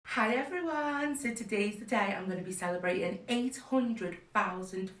Hi everyone, so today's the day I'm going to be celebrating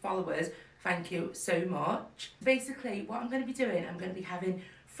 800,000 followers. Thank you so much. Basically what I'm going to be doing, I'm going to be having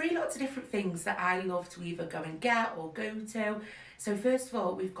lots of different things that I love to either go and get or go to. So first of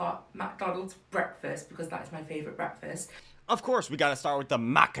all, we've got McDonald's breakfast because that is my favourite breakfast. Of course, we gotta start with the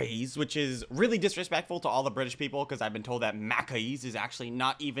Macca's, which is really disrespectful to all the British people because I've been told that Macca's is actually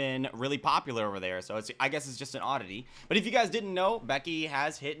not even really popular over there. So I guess it's just an oddity. But if you guys didn't know, Becki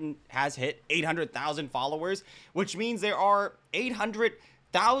has hit 800,000 followers, which means there are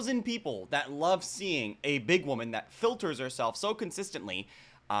 800,000 people that love seeing a big woman that filters herself so consistently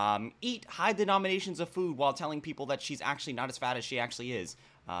eat high denominations of food while telling people that she's actually not as fat as she actually is.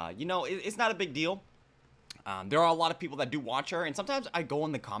 It's not a big deal. There are a lot of people that do watch her, and sometimes I go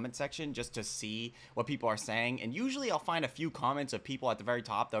in the comment section just to see what people are saying, and usually I'll find a few comments of people at the very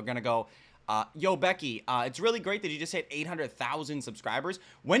top that are gonna go, yo, Becki, it's really great that you just hit 800,000 subscribers.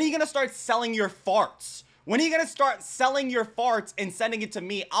 When are you gonna start selling your farts? When are you gonna start selling your farts and sending it to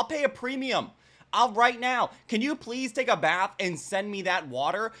me? I'll pay a premium. Right now, can you please take a bath and send me that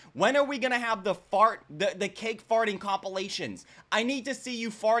water? When are we gonna have the cake farting compilations? I need to see you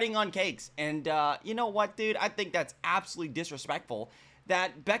farting on cakes. And you know what, dude? I think that's absolutely disrespectful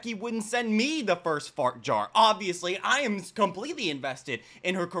that Becki wouldn't send me the first fart jar. Obviously, I am completely invested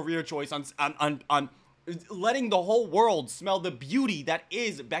in her career choice on letting the whole world smell the beauty that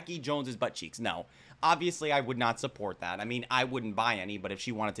is Becki Jones's butt cheeks. No. Obviously, I would not support that. I mean, I wouldn't buy any, but if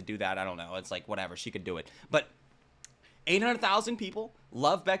she wanted to do that, I don't know. It's like, whatever, she could do it. But 800,000 people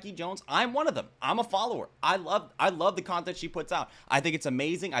love Becki Jones. I'm one of them. I'm a follower. I love the content she puts out. I think it's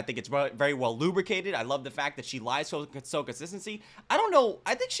amazing. I think it's very well lubricated. I love the fact that she lies so consistency. I don't know.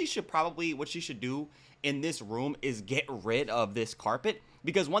 I think she should probably, what she should do in this room is get rid of this carpet.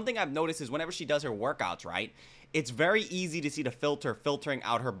 Because one thing I've noticed is whenever she does her workouts, right, it's very easy to see the filter filtering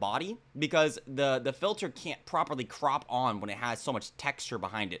out her body because the filter can't properly crop on when it has so much texture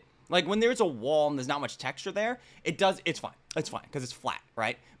behind it. Like when there's a wall and there's not much texture there, it's fine. It's fine because it's flat,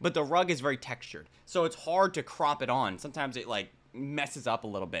 right? But the rug is very textured, so it's hard to crop it on. Sometimes it like messes up a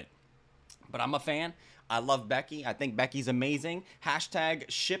little bit. But I'm a fan. I love Becki. I think Becki's amazing. Hashtag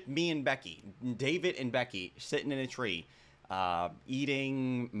ship me and Becki. David and Becki sitting in a tree.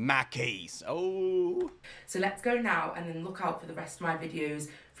 Eating Macca's. Oh. So let's go now and then look out for the rest of my videos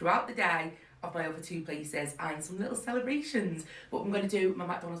throughout the day of my other two places and some little celebrations. But I'm going to do my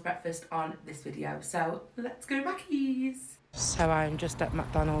McDonald's breakfast on this video. So let's go Macca's. So I'm just at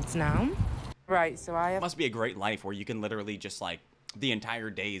McDonald's now. Right, so I have... Must be a great life where you can literally just like, the entire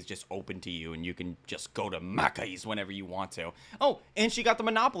day is just open to you and you can just go to Macca's whenever you want to. Oh, and she got the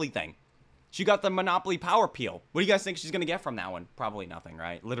Monopoly thing. She got the Monopoly Power Peel. What do you guys think she's going to get from that one? Probably nothing,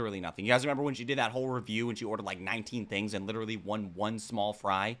 right? Literally nothing. You guys remember when she did that whole review and she ordered like 19 things and literally won one small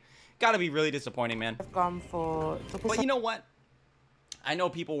fry? Gotta be really disappointing, man. I've gone for... But you know what? I know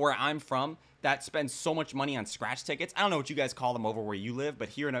people where I'm from that spend so much money on scratch tickets. I don't know what you guys call them over where you live, but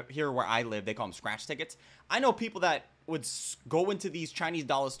here where I live, they call them scratch tickets. I know people that would go into these Chinese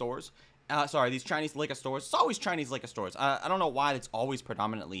dollar stores, these Chinese liquor stores. It's always Chinese liquor stores. I don't know why it's always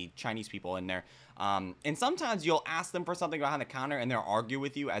predominantly Chinese people in there. And sometimes you'll ask them for something behind the counter and they'll argue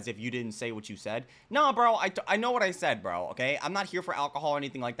with you as if you didn't say what you said. No, bro, I know what I said, bro, okay? I'm not here for alcohol or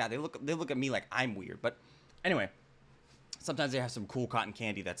anything like that. They look at me like I'm weird. But anyway, sometimes they have some cool cotton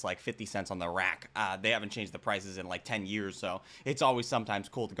candy that's like 50 cents on the rack. They haven't changed the prices in like 10 years, so it's always sometimes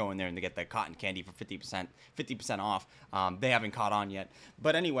cool to go in there and to get the cotton candy for 50% off. They haven't caught on yet.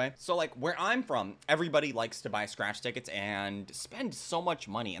 But anyway, so like where I'm from, everybody likes to buy scratch tickets and spend so much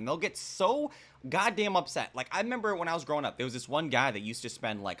money, and they'll get so goddamn upset. Like I remember when I was growing up, there was this one guy that used to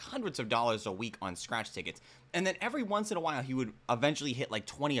spend like hundreds of dollars a week on scratch tickets. And then every once in a while, he would eventually hit like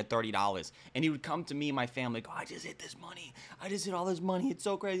 $20 or $30. And he would come to me and my family, go, I just hit this money. I just hit all this money. It's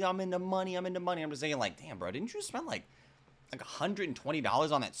so crazy. I'm into money. I'm into money. I'm just thinking like, damn, bro, didn't you spend like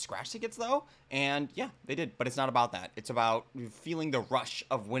 $120 on that scratch tickets though? And yeah, they did. But it's not about that. It's about feeling the rush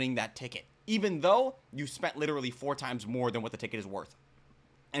of winning that ticket, even though you spent literally 4 times more than what the ticket is worth.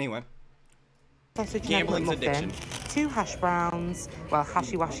 Anyway. Gambling's addiction. 2 hash browns, well,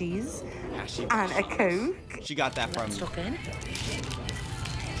 hashy-washies, and a Coke. She got that from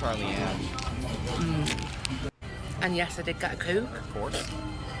Charlie Ann. And yes, I did get a Coke. Of course.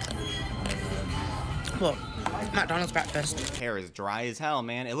 What? McDonald's breakfast. Hair is dry as hell,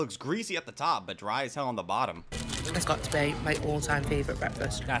 man. It looks greasy at the top, but dry as hell on the bottom. It's got to be my all-time favorite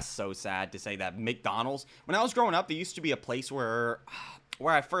breakfast. That's so sad to say that. McDonald's. When I was growing up, there used to be a place where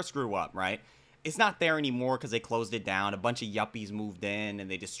I first grew up, right? it's not there anymore because they closed it down. A bunch of yuppies moved in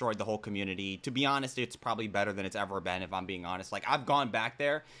and they destroyed the whole community. To be honest, it's probably better than it's ever been, if I'm being honest. Like, I've gone back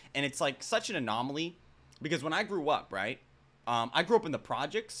there and it's like such an anomaly because when I grew up, right, I grew up in the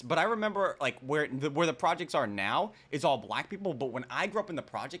projects, but I remember like where the projects are now is all black people. But when I grew up in the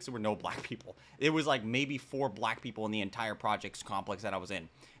projects, there were no black people. It was like maybe 4 black people in the entire projects complex that I was in,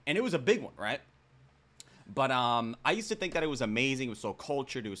 and it was a big one, right? But I used to think that it was amazing. It was so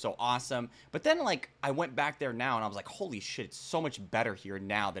cultured. It was so awesome. But then, like, I went back there now, and I was like, holy shit, it's so much better here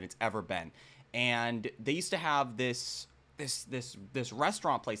now than it's ever been. And they used to have this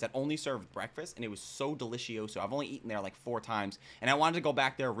restaurant place that only served breakfast, and it was so delicioso. I've only eaten there like 4 times, and I wanted to go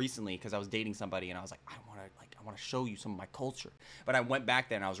back there recently because I was dating somebody, and I was like, I want to show you some of my culture. But I went back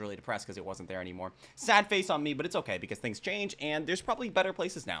there, and I was really depressed because it wasn't there anymore. Sad face on me, but it's okay because things change, and there's probably better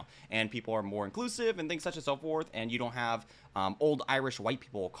places now, and people are more inclusive and things such and so forth, and you don't have old Irish white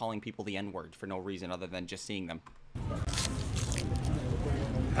people calling people the N-word for no reason other than just seeing them.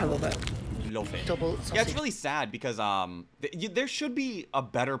 I love it. Double sausage. Yeah, it's really sad because there should be a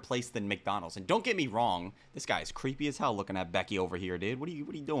better place than McDonald's. And don't get me wrong, this guy is creepy as hell looking at Becki over here, dude. What are you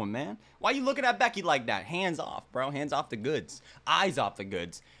doing, man? Why are you looking at Becki like that? Hands off, bro. Hands off the goods. Eyes off the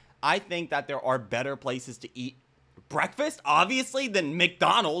goods. I think that there are better places to eat breakfast, obviously, than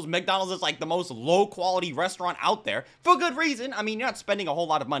McDonald's. McDonald's is like the most low-quality restaurant out there for good reason. I mean, you're not spending a whole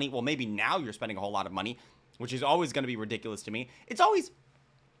lot of money. Well, maybe now you're spending a whole lot of money, which is always going to be ridiculous to me. It's always...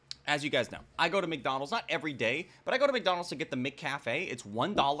 As you guys know, I go to McDonald's, not every day, but I go to McDonald's to get the McCafe. It's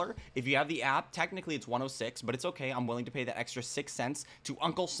 $1. If you have the app, technically it's $1.06, but it's okay. I'm willing to pay that extra 6 cents to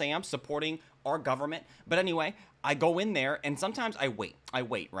Uncle Sam supporting our government. But anyway, I go in there, and sometimes I wait,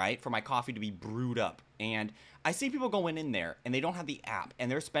 right, for my coffee to be brewed up. And I see people going in there, and they don't have the app,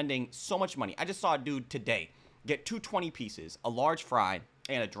 and they're spending so much money. I just saw a dude today get 2 20 pieces, a large fry,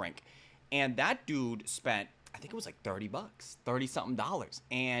 and a drink. And that dude spent... I think it was like $30, 30-something dollars.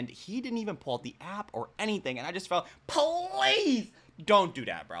 And he didn't even pull out the app or anything. And I just felt, please don't do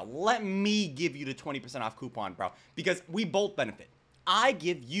that, bro. Let me give you the 20% off coupon, bro. Because we both benefit. I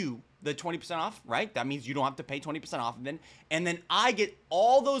give you the 20% off, right? That means you don't have to pay 20% off then. And then I get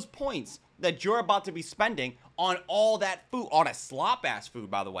all those points that you're about to be spending on all that food. All that slop-ass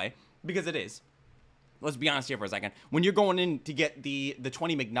food, by the way. Because it is. Let's be honest here for a second. When you're going in to get the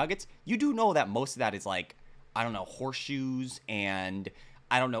 20 McNuggets, you do know that most of that is like... I don't know, horseshoes and,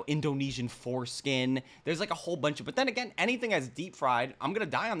 I don't know, Indonesian foreskin. There's like a whole bunch of, but then again, anything that's deep fried, I'm going to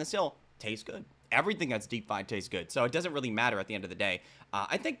die on this hill, tastes good. Everything that's deep fried tastes good. So it doesn't really matter at the end of the day.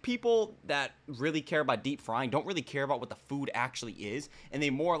 I think people that really care about deep frying don't really care about what the food actually is. And they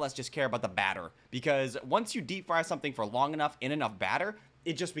more or less just care about the batter. Because once you deep fry something for long enough in enough batter,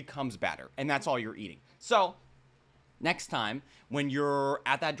 it just becomes batter. And that's all you're eating. So... next time when you're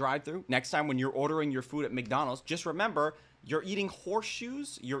at that drive-thru, next time when you're ordering your food at McDonald's, just remember you're eating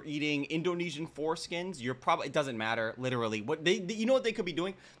horseshoes, you're eating Indonesian foreskins. You're probably, it doesn't matter, literally. What you know what they could be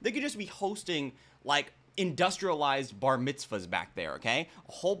doing? They could just be hosting like industrialized bar mitzvahs back there, okay?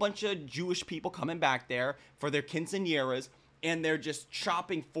 A whole bunch of Jewish people coming back there for their quinceañeras, and they're just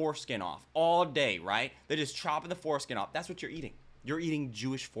chopping foreskin off all day, right? They're just chopping the foreskin off. That's what you're eating. You're eating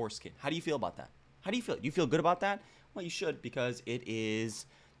Jewish foreskin. How do you feel about that? How do you feel? You feel good about that? Well, you should, because it's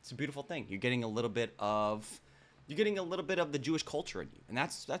a beautiful thing. You're getting a little bit of the Jewish culture in you, and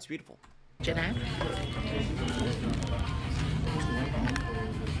that's beautiful. Jenna?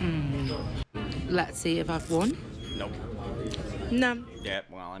 Let's see if I've won. Nope. No. Yeah,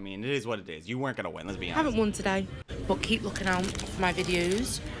 well, I mean, it is what it is. You weren't gonna win, let's be honest. I haven't won today, but keep looking out for my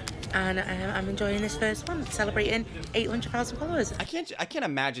videos. And I'm enjoying this first one, celebrating 800,000 followers. I can't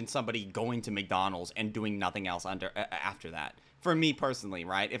imagine somebody going to McDonald's and doing nothing else after that. For me personally,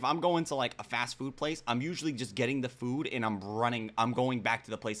 right? If I'm going to like a fast food place, I'm usually just getting the food and I'm going back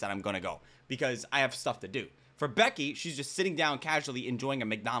to the place that I'm gonna go because I have stuff to do. For Becki, she's just sitting down casually enjoying a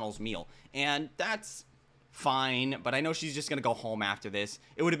McDonald's meal, and that's fine, but I know she's just gonna go home after this.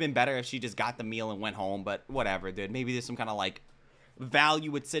 It would have been better if she just got the meal and went home, but whatever, dude. Maybe there's some kind of like value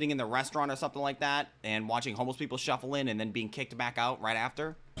with sitting in the restaurant or something like that and watching homeless people shuffle in and then being kicked back out right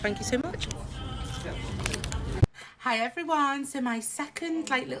after. Thank you so much. Hi everyone, so my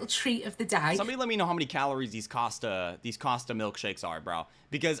second like little treat of the day. Somebody let me know how many calories these Costa milkshakes are, bro.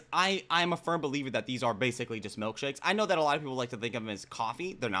 Because I'm a firm believer that these are basically just milkshakes. I know that a lot of people like to think of them as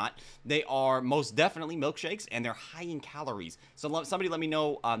coffee. They're not. They are most definitely milkshakes, and they're high in calories. So somebody let me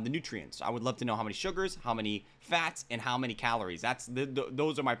know the nutrients. I would love to know how many sugars, how many fats, and how many calories.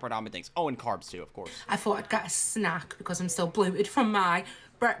 Those are my predominant things. Oh, and carbs too, of course. I thought I'd get a snack because I'm still bloated from my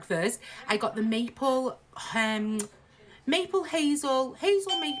breakfast. I got the maple hazel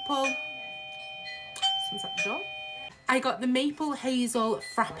maple Someone's at the door. I got the maple hazel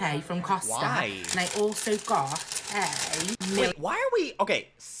frappe from Costa. Why? And I also got a... Wait, why are we... Okay,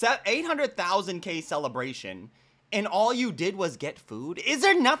 800,000K celebration, and all you did was get food? Is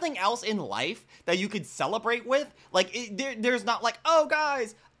there nothing else in life that you could celebrate with? Like, there's not like, oh,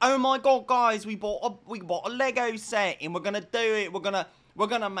 guys, oh my god, guys, we bought a Lego set, and we're gonna do it. We're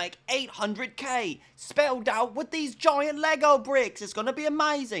gonna make 800K spelled out with these giant Lego bricks. It's gonna be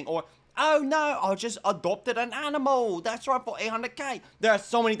amazing. Or... oh no, I just adopted an animal. That's right, for 800K. There are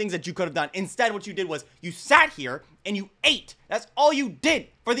so many things that you could have done. Instead, what you did was you sat here and you ate. That's all you did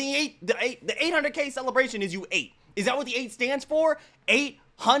for the 800K celebration is you ate. Is that what the 8 stands for?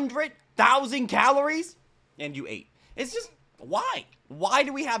 800,000 calories? And you ate. It's just, why? Why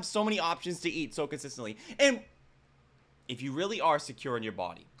do we have so many options to eat so consistently? And if you really are secure in your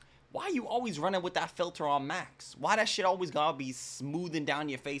body, why are you always running with that filter on max? Why that shit always gotta be smoothing down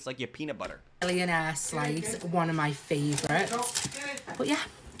your face like your peanut butter? Millionaire slice, one of my favourites. But yeah,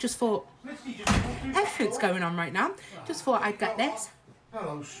 just thought, everything's going on right now. Just thought I'd get this.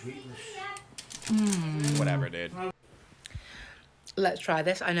 Hello, sweetness. Whatever, dude. Let's try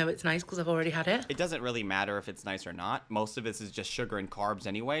this. I know it's nice because I've already had it. It doesn't really matter if it's nice or not. Most of this is just sugar and carbs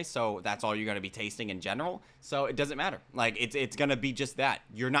anyway, so that's all you're going to be tasting in general. So it doesn't matter. Like, it's going to be just that.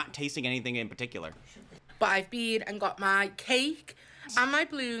 You're not tasting anything in particular. But I've been and got my cake and my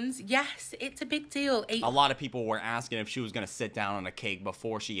balloons. Yes, it's a big deal. A lot of people were asking if she was going to sit down on a cake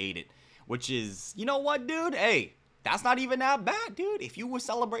before she ate it, which is, you know what, dude? Hey, that's not even that bad, dude. If you were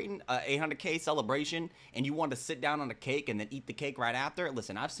celebrating a 800K celebration and you wanted to sit down on a cake and then eat the cake right after,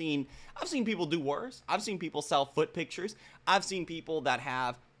 listen, I've seen people do worse. I've seen people sell foot pictures. I've seen people that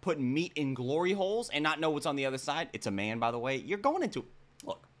have put meat in glory holes and not know what's on the other side. It's a man, by the way. You're going into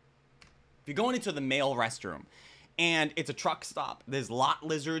the male restroom and it's a truck stop, there's lot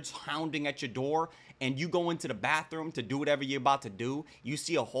lizards hounding at your door, and you go into the bathroom to do whatever you're about to do. You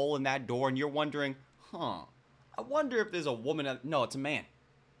see a hole in that door and you're wondering, I wonder if there's a woman. No, it's a man.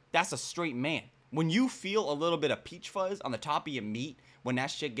 That's a straight man. When you feel a little bit of peach fuzz on the top of your meat, when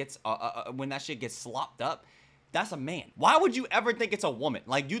that shit gets slopped up, that's a man. Why would you ever think it's a woman?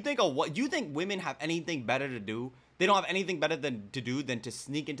 Like, you think women have anything better to do? They don't have anything better to do than to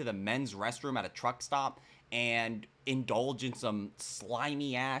sneak into the men's restroom at a truck stop and indulge in some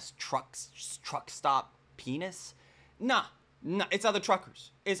slimy ass truck stop penis? Nah. No, it's other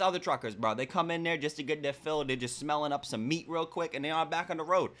truckers. It's other truckers, bro. They come in there just to get their fill. They're just smelling up some meat real quick, and they are back on the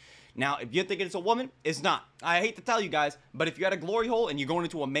road. Now, if you're thinking it's a woman, it's not. I hate to tell you guys, but if you're at a glory hole and you're going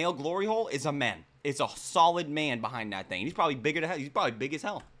into a male glory hole, it's a man. It's a solid man behind that thing. He's probably bigger than hell. He's probably big as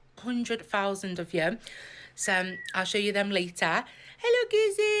hell. 100,000 of you. So, I'll show you them later. Hello,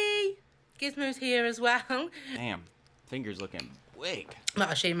 Gizzy. Gizmo's here as well. Damn. Fingers looking big.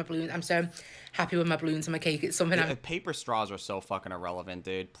 I'll show you my balloons. I'm so happy with my balloons and my cake. It's something paper straws are so fucking irrelevant,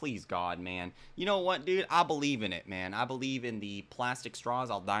 dude. Please, God, man. You know what, dude? I believe in it, man. I believe in the plastic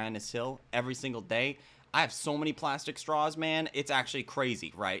straws. I'll die on this hill every single day. I have so many plastic straws, man. It's actually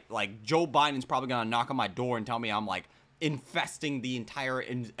crazy, right? Like, Joe Biden's probably gonna knock on my door and tell me I'm, like, infesting the entire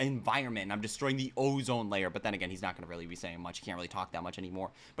environment and I'm destroying the ozone layer. But then again, he's not gonna really be saying much. He can't really talk that much anymore.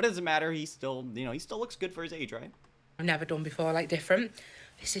 But it doesn't matter. He still, he still looks good for his age, right? I've never done before, like, different.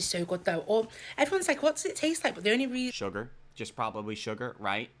 This is so good, though. Or everyone's like, what does it taste like? But the only reason... Sugar. Just probably sugar,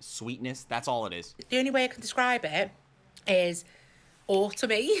 right? Sweetness. That's all it is. The only way I can describe it is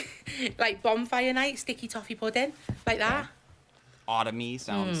autumny. Like bonfire night, sticky toffee pudding. Like that. Autumny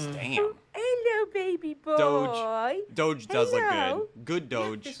sounds... Damn. Hello, baby boy. Doge does look good. Good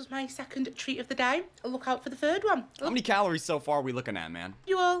Doge. Yeah, this was my second treat of the day. I'll look out for the third one. How many calories so far are we looking at, man?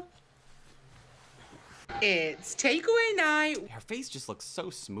 You all. It's takeaway night. Her face just looks so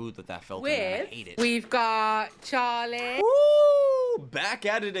smooth with that filter, man. I hate it. We've got Charlie. Woo! Back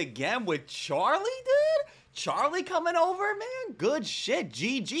at it again with Charlie, dude. Charlie coming over, man. Good shit.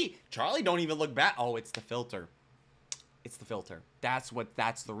 GG. Charlie don't even look bad. Oh, it's the filter. It's the filter. That's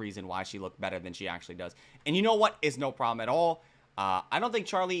the reason why she looked better than she actually does. And you know what? It's no problem at all. I don't think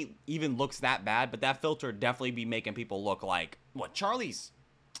Charlie even looks that bad, but that filter definitely be making people look like, what, Charlie's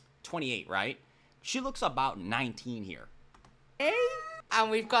 28, right? She looks about 19 here. Hey, and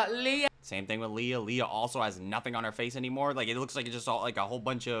we've got Leah. Same thing with Leah. Leah also has nothing on her face anymore. Like, it looks like it's just all, like a whole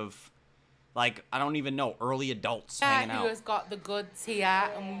bunch of, like, I don't even know, early adults hanging out. Who has got the goods here.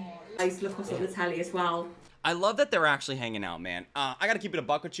 I used to look us on the telly as well. I love that they're actually hanging out, man. I gotta keep it a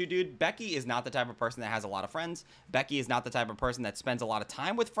buck with you, dude. Becki is not the type of person that has a lot of friends. Becki is not the type of person that spends a lot of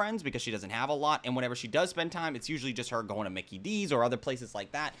time with friends because she doesn't have a lot. And whenever she does spend time, it's usually just her going to Mickey D's or other places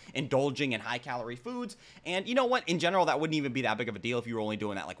like that, indulging in high-calorie foods. And you know what? In general, that wouldn't even be that big of a deal if you were only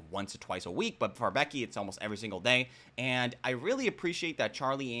doing that like once or twice a week. But for Becki, it's almost every single day. And I really appreciate that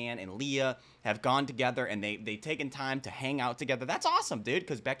Charlie Ann and Leah have gone together and they've taken time to hang out together. That's awesome, dude,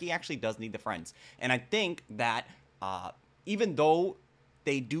 because Becki actually does need the friends. And I think that even though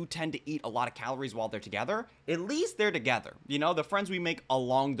they do tend to eat a lot of calories while they're together, at least they're together. You know, the friends we make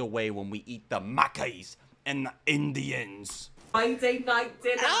along the way when we eat the Macca's and the Indians. Friday night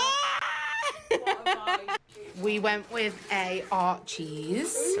dinner. What a vibe. We went with a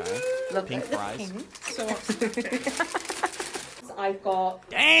Archie's. Okay. Look Pink at the fries. pink. So I've got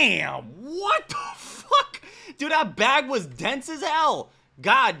Damn, what the fuck? Dude, that bag was dense as hell.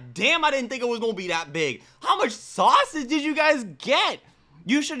 God damn, I didn't think it was gonna be that big. How much sausage did you guys get?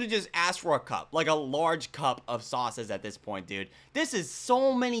 You should have just asked for a cup, like a large cup of sauces at this point, dude. This is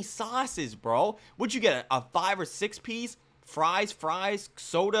so many sauces, bro. Would you get a 5 or 6 piece? Fries,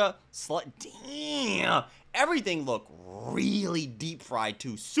 soda, damn. Everything looked really deep fried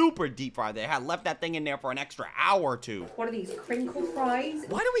too, super deep fried. They had left that thing in there for an extra hour or two. what are these crinkle fries?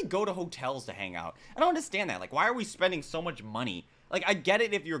 Why do we go to hotels to hang out? I don't understand that. Like, why are we spending so much money? Like, I get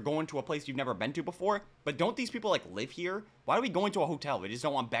it if you're going to a place you've never been to before, but don't these people, like, live here? Why are we going to a hotel? We just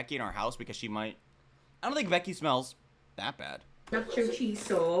don't want Becki in our house because she might... I don't think Becki smells that bad. Nacho cheese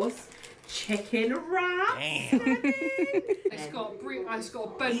sauce, chicken wrap. Damn. It's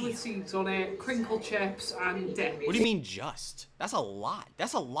got bun with seeds on it, crinkle chips, and dip. What do you mean just? That's a lot.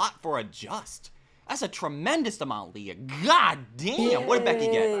 That's a lot for a just. That's a tremendous amount, Leah. God damn. What did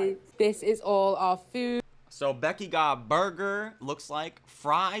Becki get? This is all our food. So Becki got a burger, looks like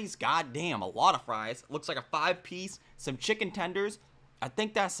fries, goddamn, a lot of fries. Looks like a 5-piece, some chicken tenders. I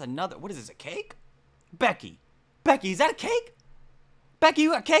think that's another, what is this, a cake? Becki, is that a cake? Becki,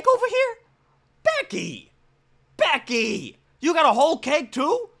 you got cake over here? Becki, you got a whole cake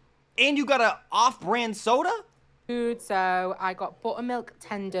too? And you got a off-brand soda? Food, so I got buttermilk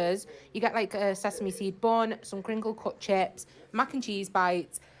tenders. You get like a sesame seed bun, some crinkle cut chips, mac and cheese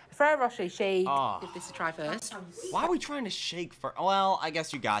bites, Ferrero Rocher shake. Oh. Give this a try first. Why are we trying to shake for? Well, I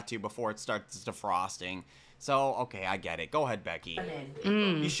guess you got to before it starts defrosting. So, okay, I get it. Go ahead, Becki.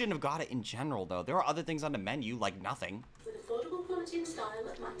 You shouldn't have got it in general, though. There are other things on the menu, like nothing.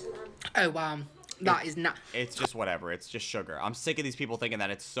 Oh wow, that is not. It's just whatever. It's just sugar. I'm sick of these people thinking that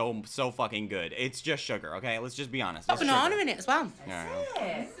it's so fucking good. It's just sugar, okay? Let's just be honest. Got It's banana sugar. in it as well.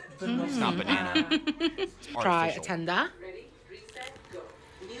 Yeah, it's not banana. It's Try a artificial. tender.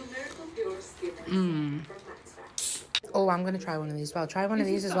 Oh, I'm gonna try one of these as well. Try one of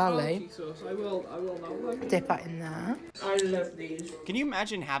these as well, Lou. I will now. Dip that in there. I love these. Can you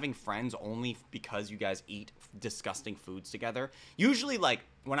imagine having friends only because you guys eat disgusting foods together? Usually, like,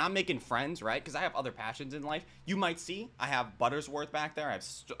 when I'm making friends, right, because I have other passions in life, you might see I have Buttersworth back there.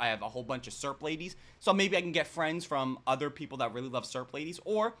 I have a whole bunch of Serp ladies. So maybe I can get friends from other people that really love Serp ladies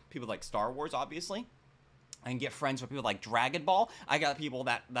or people like Star Wars, obviously. I can get friends with people like Dragon Ball. I got people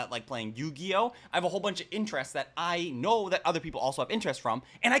that like playing Yu-Gi-Oh! I have a whole bunch of interests that I know that other people also have interest from,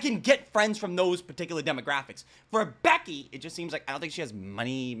 and I can get friends from those particular demographics. For Becki, it just seems like I don't think she has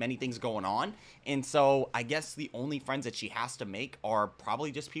many things going on, and so I guess the only friends that she has to make are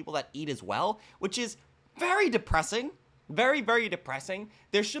probably just people that eat as well, which is very depressing. Very depressing.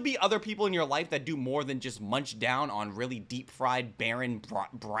 There should be other people in your life that do more than just munch down on really deep-fried, barren,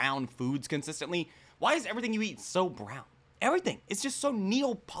 brown foods consistently. Why is everything you eat so brown? Everything. It's just so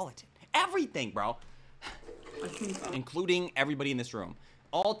Neapolitan. Everything, bro. Including everybody in this room.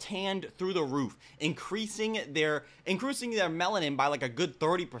 All tanned through the roof, increasing their melanin by like a good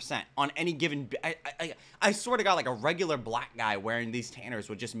 30% on any given. I swear to God, like a regular black guy wearing these tanners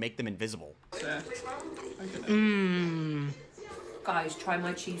would just make them invisible. Guys, try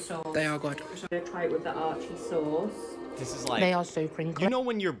my cheese sauce. They are good. I'm gonna try it with the Archie sauce. This is like, They are so crinkly. you know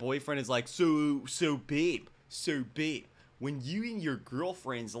when your boyfriend is like, so babe, when you and your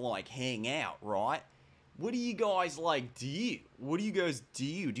girlfriends like hang out, right? What do you guys like do? What do you guys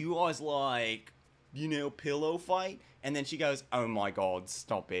do? Do you guys like, you know, pillow fight? And then she goes, oh my God,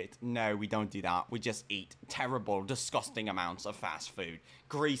 stop it. No, we don't do that. We just eat terrible, disgusting amounts of fast food.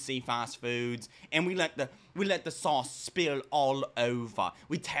 Greasy fast foods. And we let the sauce spill all over.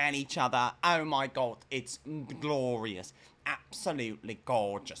 We tan each other. Oh my God, it's glorious. Absolutely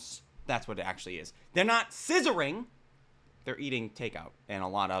gorgeous. That's what it actually is. They're not scissoring. They're eating takeout and a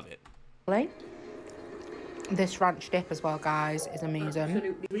lot of it. Like, This ranch dip as well, guys, is amazing.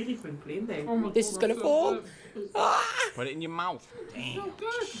 Absolutely. Really crinkly, isn't they? Oh my This God, is gonna that's fall. good. Put it in your mouth. Damn. So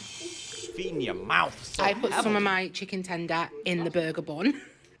good. Feeding your mouth so I put some heavily. of my chicken tender in the burger bun.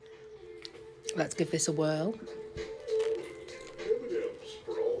 Let's give this a whirl.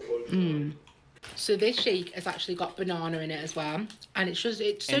 So this shake has actually got banana in it as well, and it's so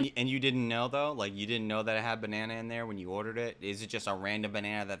And you didn't know though? Like you didn't know that it had banana in there when you ordered it? Is it just a random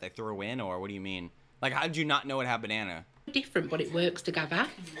banana that they threw in, or what do you mean? Like how did you not know it had banana? different, but it works together.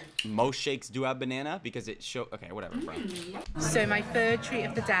 Most shakes do have banana because it show. Okay, whatever, bro. So my third treat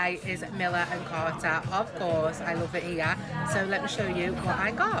of the day is Miller and Carter. Of course, I love it here. So let me show you what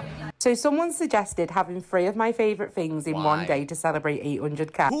I got. So someone suggested having 3 of my favourite things in Why? one day to celebrate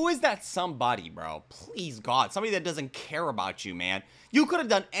 800k. Who is that somebody, bro? Please, God. Somebody that doesn't care about you, man. You could have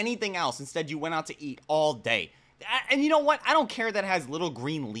done anything else. Instead, you went out to eat all day. And you know what? I don't care that it has little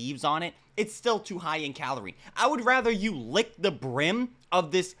green leaves on it. It's still too high in calorie. I would rather you lick the brim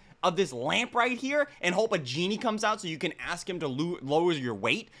of this lamp right here and hope a genie comes out so you can ask him to lower your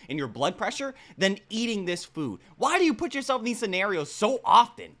weight and your blood pressure than eating this food. Why do you put yourself in these scenarios so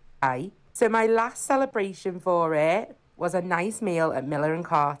often? So my last celebration for it was a nice meal at Miller and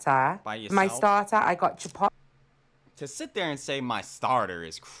Carter. By yourself? My starter, I got chipotle To sit there and say my starter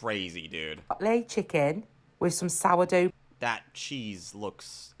is crazy, dude. chicken with some sourdough. That cheese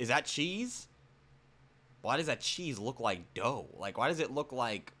looks... Is that cheese? Why does that cheese look like dough? Like, why does it look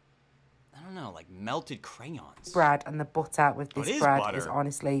like... I don't know, like melted crayons. Bread, and the butter with Oh, this it is bread butter. is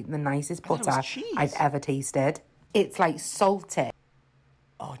honestly the nicest I thought it was butter cheese. I've ever tasted. It's like salted.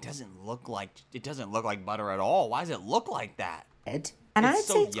 Oh, it doesn't look like butter at all. Why does it look like that? And It's I'd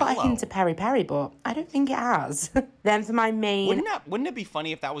so say it's got a yellow. hint of peri-peri, but I don't think it has. Then for my main... Wouldn't it be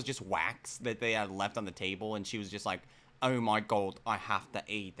funny if that was just wax that they had left on the table and she was just like, oh my God, I have to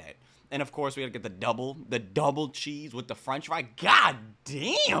eat it. And of course we had to get the double cheese with the french fry. God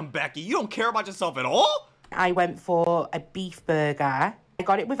damn, Becky, you don't care about yourself at all? I went for a beef burger. I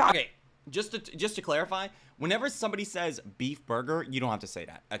got it with... Okay, just to clarify, whenever somebody says beef burger, you don't have to say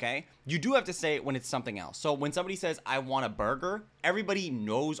that, okay? You do have to say it when it's something else. So when somebody says, I want a burger, everybody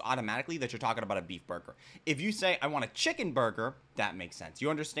knows automatically that you're talking about a beef burger. If you say, I want a chicken burger, that makes sense. You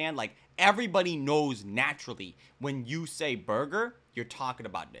understand? Like, everybody knows naturally when you say burger, you're talking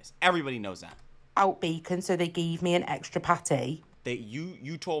about this. Everybody knows that. Out bacon, so they gave me an extra patty.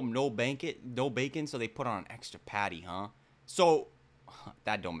 You told them no bacon, so they put on an extra patty, huh? So,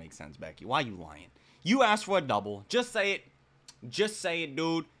 that don't make sense, Becky. Why are you lying? You asked for a double. Just say it. Just say it,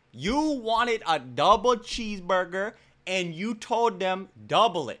 dude. You wanted a double cheeseburger, and you told them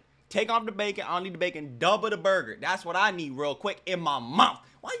double it. Take off the bacon. I don't need the bacon. Double the burger. That's what I need real quick in my mouth.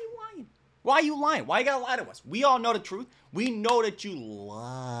 Why are you lying? Why are you lying? Why you gotta lie to us? We all know the truth. We know that you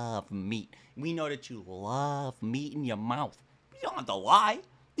love meat. We know that you love meat in your mouth. You don't have to lie.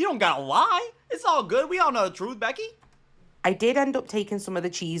 You don't gotta lie. It's all good. We all know the truth, Becky. I did end up taking some of the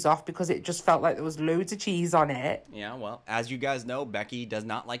cheese off because it just felt like there was loads of cheese on it. Yeah, well, as you guys know, Becky does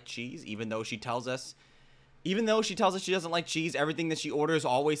not like cheese, even though she tells us she doesn't like cheese. Everything that she orders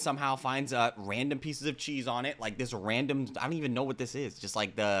always somehow finds random pieces of cheese on it. Like this random, I don't even know what this is. Just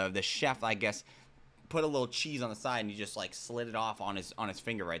like the chef, I guess, put a little cheese on the side and he just like slid it off on his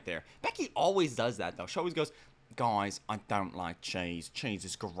finger right there. Becky always does that though. She always goes, guys, I don't like cheese. Cheese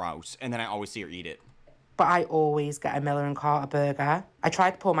is gross. And then I always see her eat it. But I always get a Miller and Carter burger. I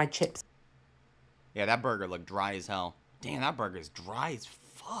tried to pour my chips. Yeah, that burger looked dry as hell. Damn, that burger is dry as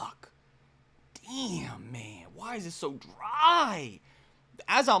fuck. Damn, man. Why is it so dry?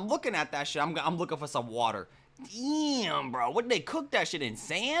 As I'm looking at that shit, I'm looking for some water. Damn, bro. What did they cook that shit in?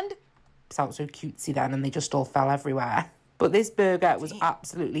 Sand? Out so cutesy then, and they just all fell everywhere. But this burger was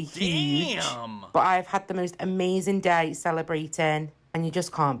absolutely huge. Damn. But I've had the most amazing day celebrating. And you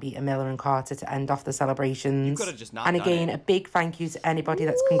just can't beat a Miller and Carter to end off the celebrations. You could have just not And done again, it. a big thank you to anybody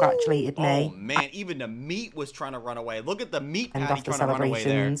that's congratulated me. Oh, man. Even the meat was trying to run away. Look at the meat End patty off the trying to run away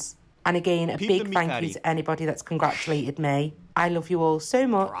there. celebrations. And again, a Peep the big meat thank patty. you to anybody that's congratulated me. I love you all so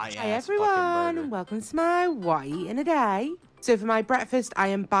much. Dry-ass Hi fucking everyone, burger. and welcome to my What I Eat in a Day. So for my breakfast, I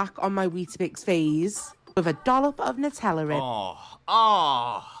am back on my Weetabix phase with a dollop of Nutella in.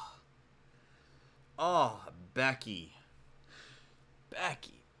 Becky.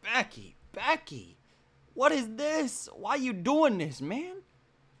 Becky. What is this? Why are you doing this, man?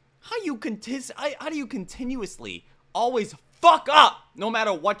 How do you continuously always fuck up no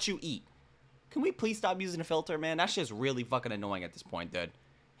matter what you eat? Can we please stop using a filter, man? That's just really fucking annoying at this point, dude.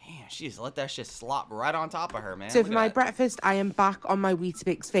 Damn, she just let that shit slop right on top of her, man. So Look for at my that. breakfast, I am back on my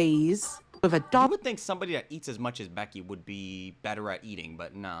Weetabix phase with a You dollop. would think somebody that eats as much as Becky would be better at eating,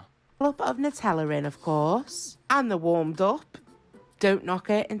 but nah. Up of Nutella in, of course. And they're warmed up. Don't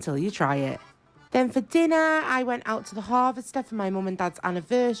knock it until you try it. Then for dinner, I went out to the Harvester for my mum and dad's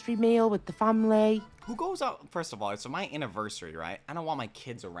anniversary meal with the family. Who goes out? First of all, it's my anniversary, right? I don't want my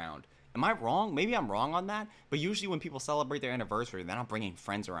kids around. Am I wrong? Maybe I'm wrong on that. But usually when people celebrate their anniversary, they're not bringing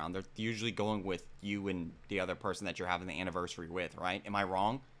friends around. They're usually going with you and the other person that you're having the anniversary with, right? Am I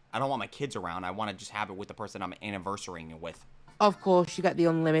wrong? I don't want my kids around. I want to just have it with the person I'm anniversarying with. Of course, you get the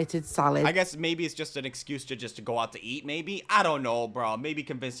unlimited salad. I guess maybe it's just an excuse to just to go out to eat, maybe. I don't know, bro. Maybe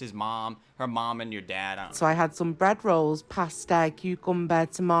convince his mom, her mom and your dad. I don't know. So I had some bread rolls, pasta, cucumber,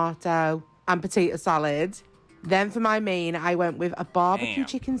 tomato, and potato salad. Then for my main, I went with a barbecue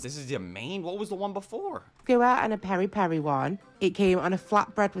chicken This is your main? What was the one before? skewer and a peri-peri one. It came on a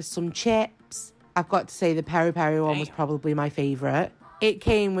flatbread with some chips. I've got to say the peri-peri one was probably my favourite. It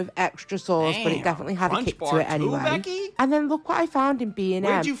came with extra sauce, but it definitely had a kick to it anyway. Becky? And then look what I found in B&M.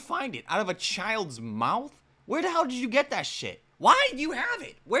 Where'd you find it? Out of a child's mouth? Where the hell did you get that shit? Why do you have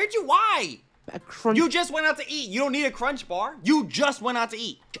it? Why? A crunch You just went out to eat. You don't need a crunch bar. You just went out to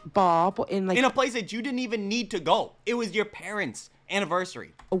eat. bar, but in like In a place that you didn't even need to go. It was your parents'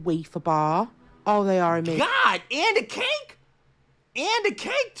 anniversary. a wafer bar. Oh, they are amazing. God, and a cake? And a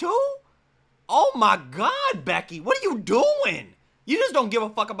cake too? Oh my God, Becky, what are you doing? You just don't give a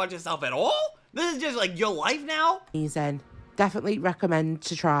fuck about yourself at all? This is just like your life now? Amazing. Definitely recommend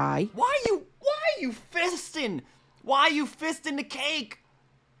to try. Why are you fisting? Why are you fisting the cake?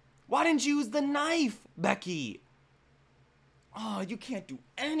 Why didn't you use the knife, Becky? Oh, you can't do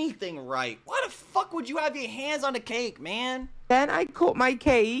anything right. Why the fuck would you have your hands on the cake, man? Then I cut my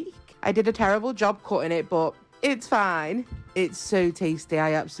cake. I did a terrible job cutting it, but it's fine. It's so tasty.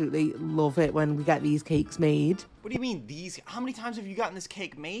 I absolutely love it when we get these cakes made. What do you mean these? How many times have you gotten this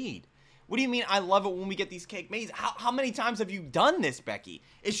cake made? What do you mean I love it when we get these cake made? How many times have you done this, Becky?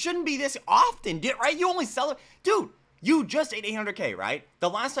 It shouldn't be this often, right? You only celebrate... Dude, you just ate 800K, right? The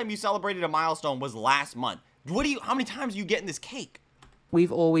last time you celebrated a milestone was last month. How many times are you getting this cake?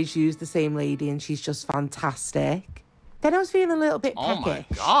 We've always used the same lady and she's just fantastic. Then I was feeling a little bit peckish. Oh my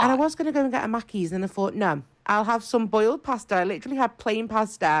God. And I was going to go and get a Mackey's and I thought, no, I'll have some boiled pasta. I literally had plain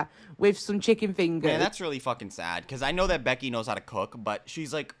pasta with some chicken fingers. Man, that's really fucking sad because I know that Becky knows how to cook, but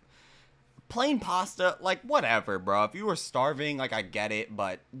she's like, plain pasta, like, whatever, bro. If you were starving, like, I get it,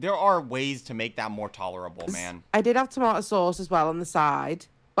 but there are ways to make that more tolerable, man. I did have tomato sauce as well on the side,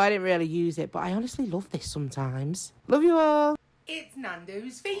 but I didn't really use it. But I honestly love this sometimes. Love you all. It's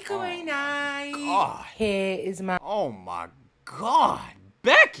Nando's Fakeaway night. God. Here is my Oh my God,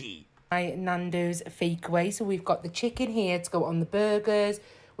 Becky! Nando's Fakeaway. So we've got the chicken here to go on the burgers.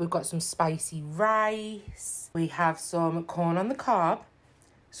 We've got some spicy rice. We have some corn on the cob.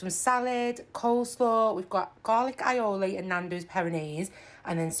 Some salad, coleslaw. We've got garlic aioli and Nando's Peronaise.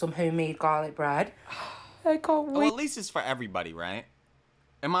 And then some homemade garlic bread. I can't wait. Well, at least it's for everybody, right?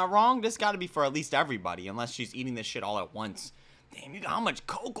 Am I wrong? This got to be for at least everybody, unless she's eating this shit all at once. Damn, you got how much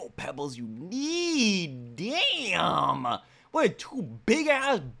Cocoa Pebbles you need. Damn. What, 2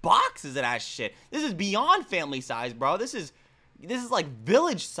 big-ass boxes of that shit. This is beyond family size, bro. This is like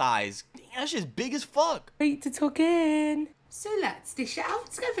village size. Damn, that shit's big as fuck. Wait to tuck in. So let's dish it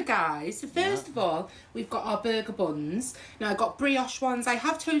out together, guys. So first of all, we've got our burger buns. Now, I got brioche ones. I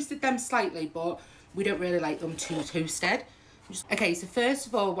have toasted them slightly, but we don't really like them too toasted. Okay, so first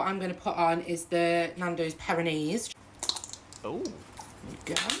of all, what I'm going to put on is the Nando's Peronaise. Oh.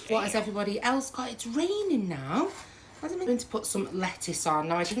 What has everybody else got? It's raining now. I was going to put some lettuce on.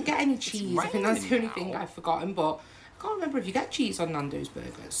 Now, I didn't get any cheese. I think that's the only thing I've forgotten, but I can't remember if you get cheese on Nando's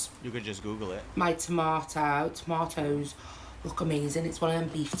burgers. You could just Google it. My tomatoes look amazing. It's one of them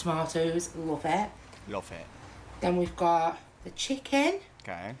beef tomatoes. Love it. Love it. Then we've got the chicken.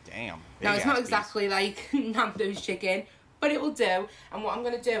 Okay, damn. Now, it's not Big-ass exactly like Nando's chicken, but it will do. And what I'm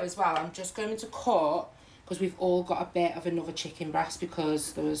going to do as well, I'm just going to cut, because we've all got a bit of another chicken breast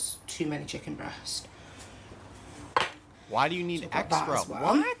because there was too many chicken breast. Why do you need extra?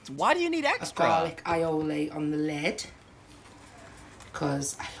 Well. What? Why do you need A extra? garlic aioli on the lid,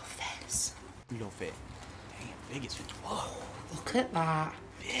 because I love this. Love it. Damn, big as fuck. Whoa. Look at that.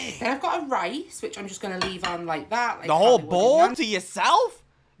 Big. Then I've got a rice, which I'm just going to leave on like that. Like The whole how they would in bowl Nando's. to yourself?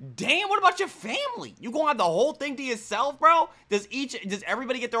 Damn, what about your family? You gonna have the whole thing to yourself, bro? Does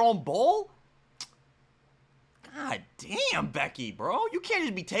everybody get their own bowl? God damn, Becky, bro. You can't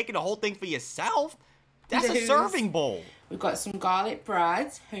just be taking the whole thing for yourself. That's a Yes. serving bowl. We've got some garlic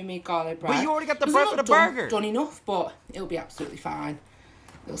bread, homemade garlic bread. But you already got the It's bread not for the done- burger. Done enough, but it'll be absolutely fine.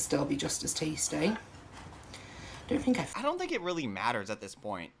 It'll still be just as tasty. Don't think I've... I don't think it really matters at this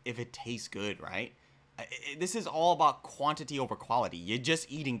point if it tastes good, right? This is all about quantity over quality. You're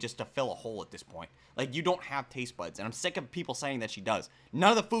just eating just to fill a hole at this point. Like, you don't have taste buds, and I'm sick of people saying that she does. None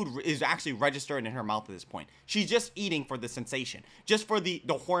of the food is actually registered in her mouth at this point. She's just eating for the sensation, just for the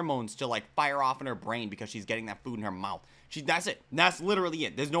hormones to, like, fire off in her brain because she's getting that food in her mouth. That's it. That's literally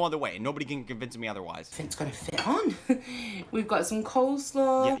it. There's no other way. Nobody can convince me otherwise. I think it's gonna fit on. We've got some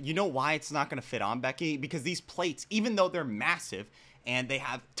coleslaw. Yeah, you know why it's not gonna fit on, Becki? Because these plates, even though they're massive and they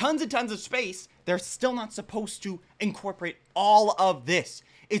have tons and tons of space, they're still not supposed to incorporate all of this.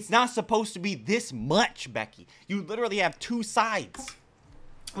 It's not supposed to be this much, Becki. You literally have 2 sides.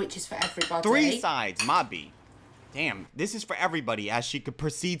 Which is for everybody. 3 sides, my B. Damn, this is for everybody as she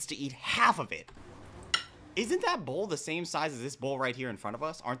proceeds to eat half of it. Isn't that bowl the same size as this bowl right here in front of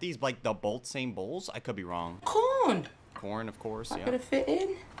us? Aren't these like the both same bowls? I could be wrong. Corn. Corn, of course, That yeah. gonna fit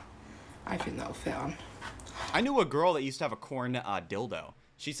in? I think that'll fit on. I knew a girl that used to have a corn dildo.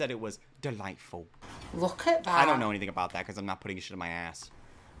 She said it was delightful. Look at that. I don't know anything about that because I'm not putting shit in my ass.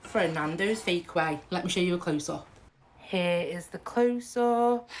 Fernando's fake way. Let me show you a close-up. Here is the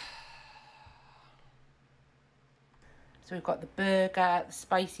close-up. So we've got the burger, the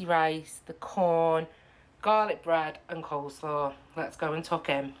spicy rice, the corn, garlic bread and coleslaw. Let's go and tuck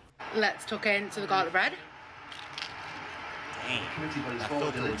in. Let's tuck into the garlic bread. Dang, that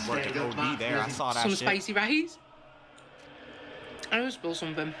filter was working OD there. I saw that Some shit. spicy rice. I will spill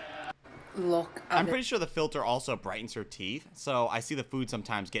something. Look at I'm pretty sure the filter also brightens her teeth, so I see the food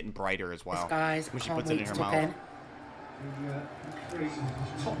sometimes getting brighter as well. this, guys. when she Can't puts it wait in her to tuck mouth.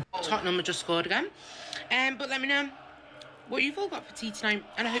 in. Tottenham have just scored again. But let me know what you've all got for tea tonight,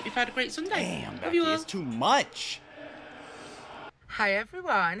 and I hope you've had a great Sunday. Damn, Love you Becki, all. it's too much. Hi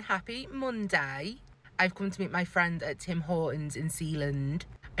everyone, happy Monday. I've come to meet my friend at Tim Hortons in Sealand.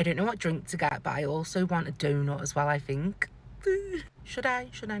 I don't know what drink to get, but I also want a donut as well, I think. Should I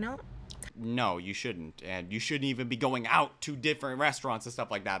not? No, you shouldn't. And you shouldn't even be going out to different restaurants and stuff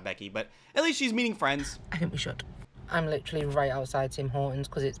like that, Becki. But at least she's meeting friends. I think we should. I'm literally right outside Tim Hortons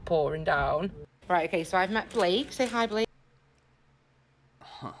because it's pouring down. Right, okay, so I've met Blake. Say hi, Blake.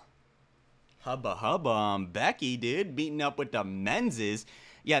 Hubba hubba, Becki, dude, meeting up with the menses.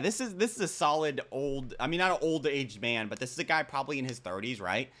 Yeah, this is a solid old, I mean, not an old aged man, but this is a guy probably in his 30s,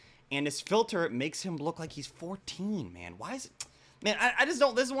 right? And his filter makes him look like he's 14, man. Why is it? Man, I just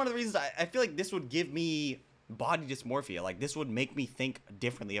don't, this is one of the reasons I feel like this would give me body dysmorphia. Like, this would make me think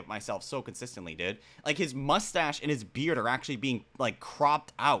differently of myself so consistently, dude. Like, his mustache and his beard are actually being, like,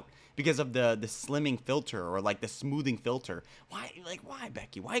 cropped out because of the slimming filter or, like, the smoothing filter. Why,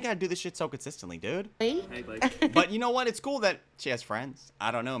 Becki? Why you gotta do this shit so consistently, dude? Blake? Hey, Blake. But you know what? It's cool that she has friends.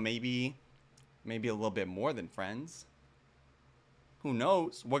 I don't know. Maybe a little bit more than friends. Who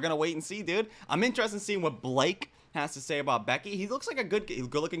knows? We're gonna wait and see, dude. I'm interested in seeing what Blake has to say about Becki. He looks like a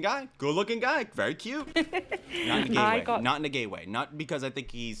good-looking guy. Good-looking guy. Very cute. Not in a gay way. Not in a gay way. Not because I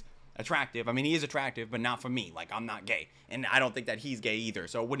think he's attractive. I mean, he is attractive, but not for me. Like, I'm not gay. And I don't think that he's gay either,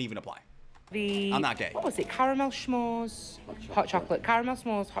 so it wouldn't even apply. I'm not gay. What was it? Caramel s'mores, hot chocolate. Caramel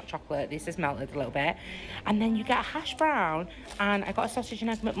s'mores, hot chocolate. This is melted a little bit. And then you get a hash brown, and I got a sausage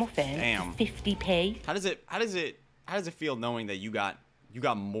and egg McMuffin. Damn. 50p. How does it feel knowing that you got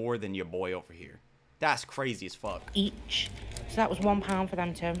more than your boy over here? That's crazy as fuck. Each. So that was £1 for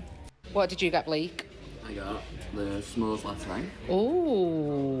them two. What did you get, Blake? I got the s'mores latte,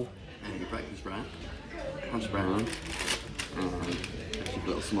 Ooh. breakfast wrap, hash brown, and actually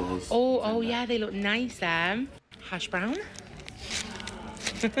little s'mores. Oh yeah, they look nice, them. Hash brown.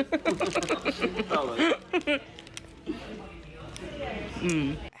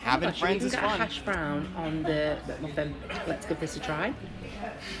 Having friends is Get a fun. hash brown on the McMuffin. Let's give this a try.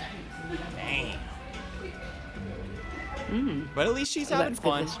 Dang. But at least she's having Let's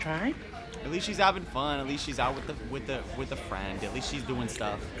fun. give this a try. At least she's having fun. At least she's out with a friend. At least she's doing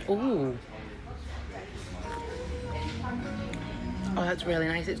stuff. Ooh. Oh, that's really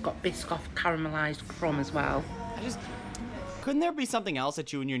nice. It's got Biscoff caramelized crumb as well. Couldn't there be something else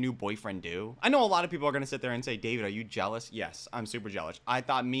that you and your new boyfriend do? I know a lot of people are going to sit there and say, David, are you jealous? Yes, I'm super jealous. I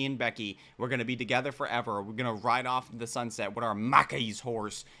thought me and Becki were going to be together forever. We're going to ride off into the sunset with our Mackey's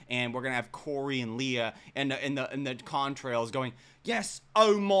horse. And we're going to have Corey and Leah in the contrails going, yes,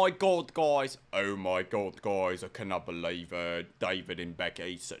 oh my God, guys. Oh my God, guys. I cannot believe it. David and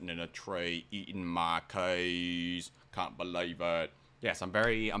Becki sitting in a tree eating Mackey's. Can't believe it. Yes, I'm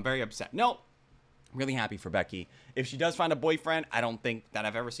very upset. No. Really happy for Becki. If she does find a boyfriend, I don't think that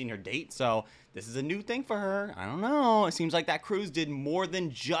I've ever seen her date, so this is a new thing for her. I don't know. It seems like that cruise did more than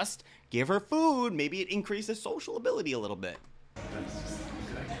just give her food. Maybe it increased her social ability a little bit. I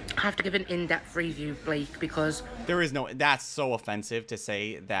have to give an in-depth review, Blake, because There is no... That's so offensive to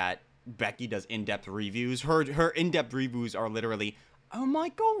say that Becki does in-depth reviews. Her in-depth reviews are literally, oh my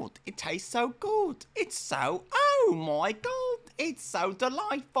god, it tastes so good. It's so, oh my god, it's so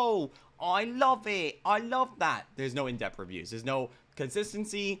delightful. I love it. I love that. There's no in-depth reviews. There's no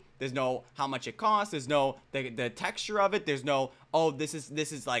consistency. There's no how much it costs. There's no the texture of it. There's no, oh, this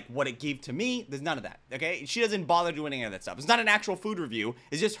is like what it gave to me. There's none of that. Okay, she doesn't bother doing any of that stuff. It's not an actual food review.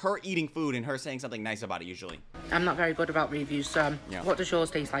 It's just her eating food and her saying something nice about it usually. I'm not very good about reviews, so Yeah. what does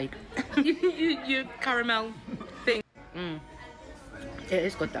yours taste like? Your caramel thing. It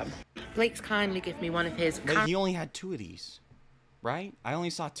is good though. Blake's kindly give me one of his. But he only had 2 of these, right? I only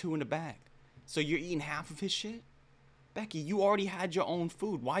saw 2 in the bag. So you're eating half of his shit? Becki, you already had your own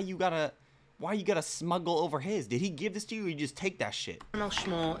food. Why you gotta smuggle over his? Did he give this to you or you just take that shit? Caramel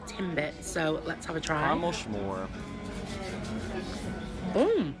schmore Timbit, so let's have a try. Caramel schmore.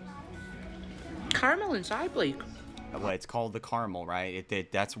 Boom. Caramel inside, Blake. Well, it's called the caramel, right?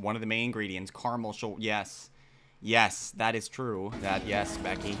 That's one of the main ingredients. Caramel yes. Yes, that is true. Yes,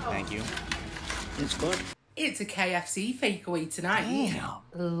 Becki, thank you. It's good. It's a KFC fakeaway tonight. Damn.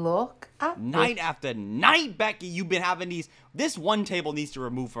 Look at Night after night, Becki, you've been having these. This one table needs to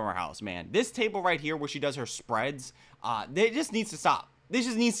remove from our house, man. This table right here where she does her spreads, it just needs to stop. This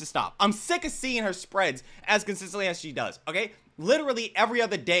just needs to stop. I'm sick of seeing her spreads as consistently as she does, okay? Literally every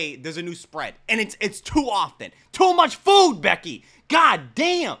other day, there's a new spread. And it's too often. Too much food, Becki. God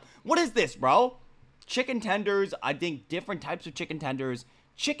damn. What is this, bro? Chicken tenders, I think different types of chicken tenders,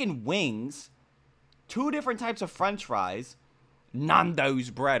 chicken wings, 2 different types of french fries, Nando's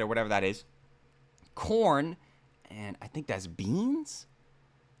bread or whatever that is, corn, and I think that's beans?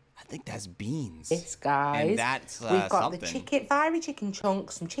 I think that's beans. this, guys. And that's We've got something. the fiery chicken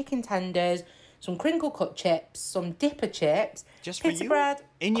chunks, some chicken tenders, some crinkle cut chips, some dipper chips, Just for pita you? bread,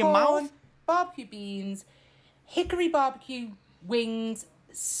 In your corn, mouth? barbecue beans, hickory barbecue wings,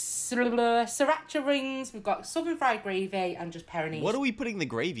 sriracha rings. We've got southern fried gravy and just peronised. What are we putting the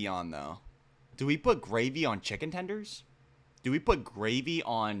gravy on, though? Do we put gravy on chicken tenders? Do we put gravy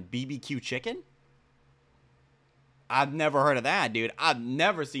on BBQ chicken? I've never heard of that, dude. I've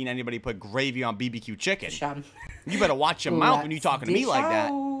never seen anybody put gravy on BBQ chicken. Sham. You better watch your mouth when you're talking to me like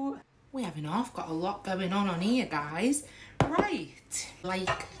that. We have got a lot going on here, guys. Right.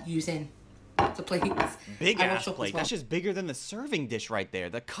 Like using the plates. Big And ass I'll plate. well. That's just bigger than the serving dish right there.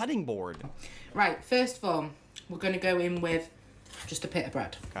 The cutting board. Right, first of all, we're going to go in with just a pita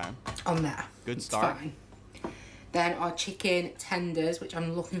bread Okay. on there. Good It's start. fine. Then our chicken tenders, which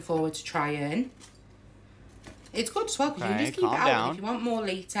I'm looking forward to trying. It's good as well, because you Okay, can just keep it calm out. down. If you want more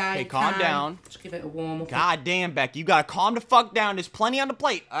later, Okay, you calm can. down. Just give it a warm up. God damn, Becki. You gotta calm the fuck down. There's plenty on the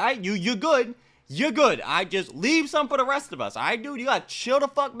plate. Alright? You're good. You're good. I just leave some for the rest of us. Alright, dude? You gotta chill the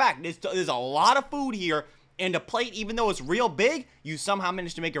fuck back. There's a lot of food here. And the plate, even though it's real big, you somehow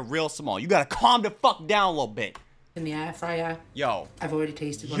managed to make it real small. You gotta calm the fuck down a little bit. In the air fryer. Yo. I've already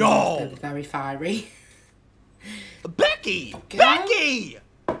tasted one. Yo. They're very fiery. Becki! Okay. Becki!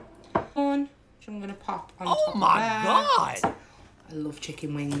 One, which I'm going to pop on Oh top my of that. god! I love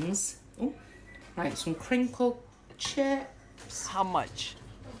chicken wings. Oh, right, some crinkle chips. How much?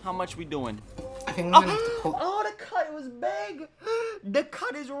 How much we doing? I think I'm going to have to put... Oh, the cut was big. The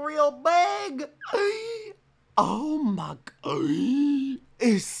cut is real big. Oh my god.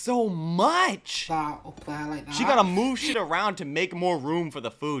 It's so much. that up there like that. She gotta move shit around to make more room for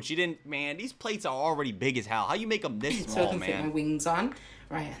the food. She didn't, man, these plates are already big as hell. How you make them this so I small, can fit my man? wings on.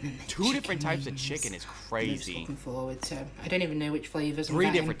 Right, and then the 2 different types of wings. chicken is I'm just crazy. looking forward to. I don't even know which flavors.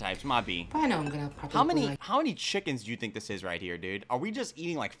 3 different types, might be. But I know I'm gonna probably How many chickens do you think this is right here, dude? Are we just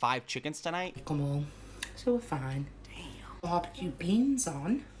eating like 5 chickens tonight? like them all. So we're fine. Damn. Barbecue beans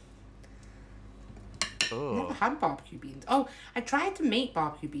on. Never Ugh. had barbecue beans. Oh, I tried to make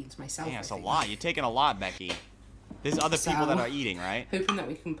barbecue beans myself. Damn, I it's a think. lot. You're taking a lot, Becki. There's other people that are eating, right? Hoping that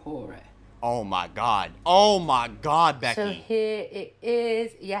we can pour it. Oh my god. Oh my god, Becki. So here it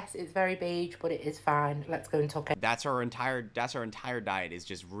is. Yes, it's very beige, but it is fine. Let's go and talk it. That's her entire diet is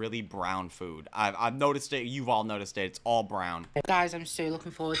just really brown food. I've noticed it. You've all noticed it. It's all brown. Guys, I'm so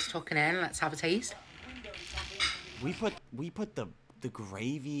looking forward to tucking in. Let's have a taste. We put the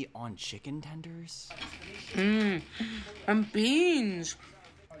gravy on chicken tenders. And beans.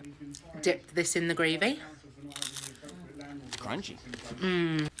 Dipped this in the gravy. Crunchy.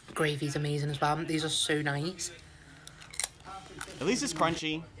 Gravy's amazing as well. These are so nice. At least it's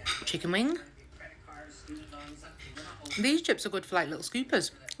crunchy. Chicken wing. These chips are good for like little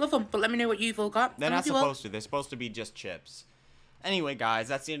scoopers. Love them, but let me know what you've all got. They're I not love you all. supposed to. They're supposed to be just chips. Anyway, guys,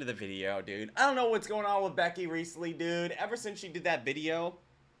 that's the end of the video, dude. I don't know what's going on with Becki recently, dude. Ever since she did that video,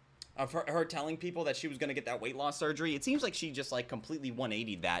 of her telling people that she was going to get that weight loss surgery. It seems like she just like completely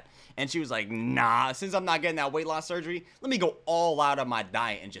 180'd that. And she was like, nah, since I'm not getting that weight loss surgery, let me go all out on my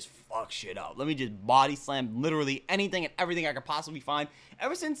diet and just fuck shit up. Let me just body slam literally anything and everything I could possibly find.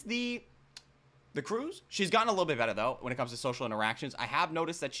 Ever since the cruise, she's gotten a little bit better, though, when it comes to social interactions. I have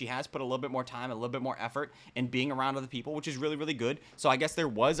noticed that she has put a little bit more time, a little bit more effort in being around other people, which is really, really good. So I guess there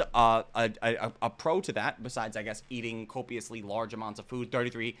was a pro to that, besides, I guess, eating copiously large amounts of food,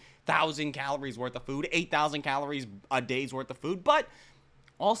 33,000 calories worth of food, 8,000 calories a day's worth of food, but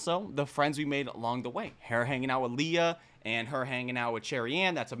also the friends we made along the way. Her hanging out with Leah and her hanging out with Cherry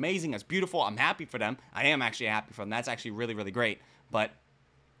Ann. That's amazing. That's beautiful. I'm happy for them. I am actually happy for them. That's actually really, really great. But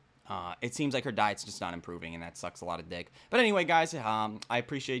it seems like her diet's just not improving, and that sucks a lot of dick. But anyway, guys, I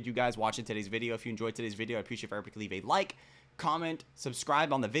appreciate you guys watching today's video. If you enjoyed today's video, I appreciate if everybody could leave a like, comment,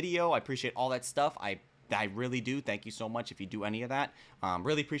 subscribe on the video. I appreciate all that stuff. I really do. Thank you so much if you do any of that.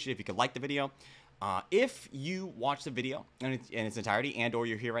 Really appreciate it if you could like the video. If you watch the video in its entirety and or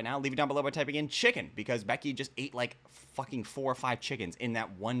you're here right now, leave it down below by typing in chicken, because Becki just ate like fucking 4 or 5 chickens in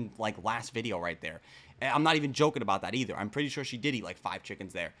that one like last video right there. And I'm not even joking about that either. I'm pretty sure she did eat like 5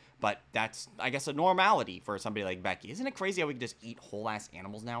 chickens there, but that's, I guess, a normality for somebody like Becki. Isn't it crazy how we can just eat whole ass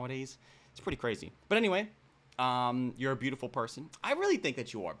animals nowadays? It's pretty crazy. But anyway, you're a beautiful person. I really think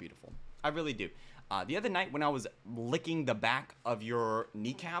that you are beautiful. I really do. The other night when I was licking the back of your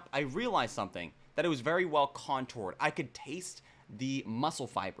kneecap, I realized something, that it was very well contoured. I could taste the muscle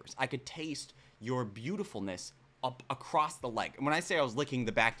fibers. I could taste your beautifulness up across the leg. And when I say I was licking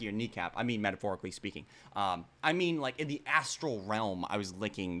the back of your kneecap, I mean metaphorically speaking. I mean like in the astral realm, I was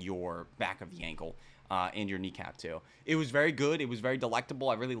licking your back of the ankle and your kneecap too. It was very good. It was very delectable.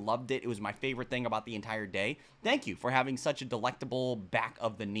 I really loved it. It was my favorite thing about the entire day. Thank you for having such a delectable back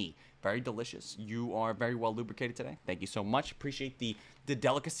of the knee. Very delicious. You are very well lubricated today. Thank you so much. Appreciate the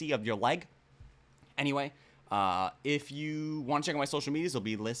delicacy of your leg. Anyway, if you want to check out my social medias, they'll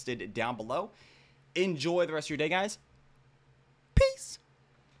be listed down below. Enjoy the rest of your day, guys.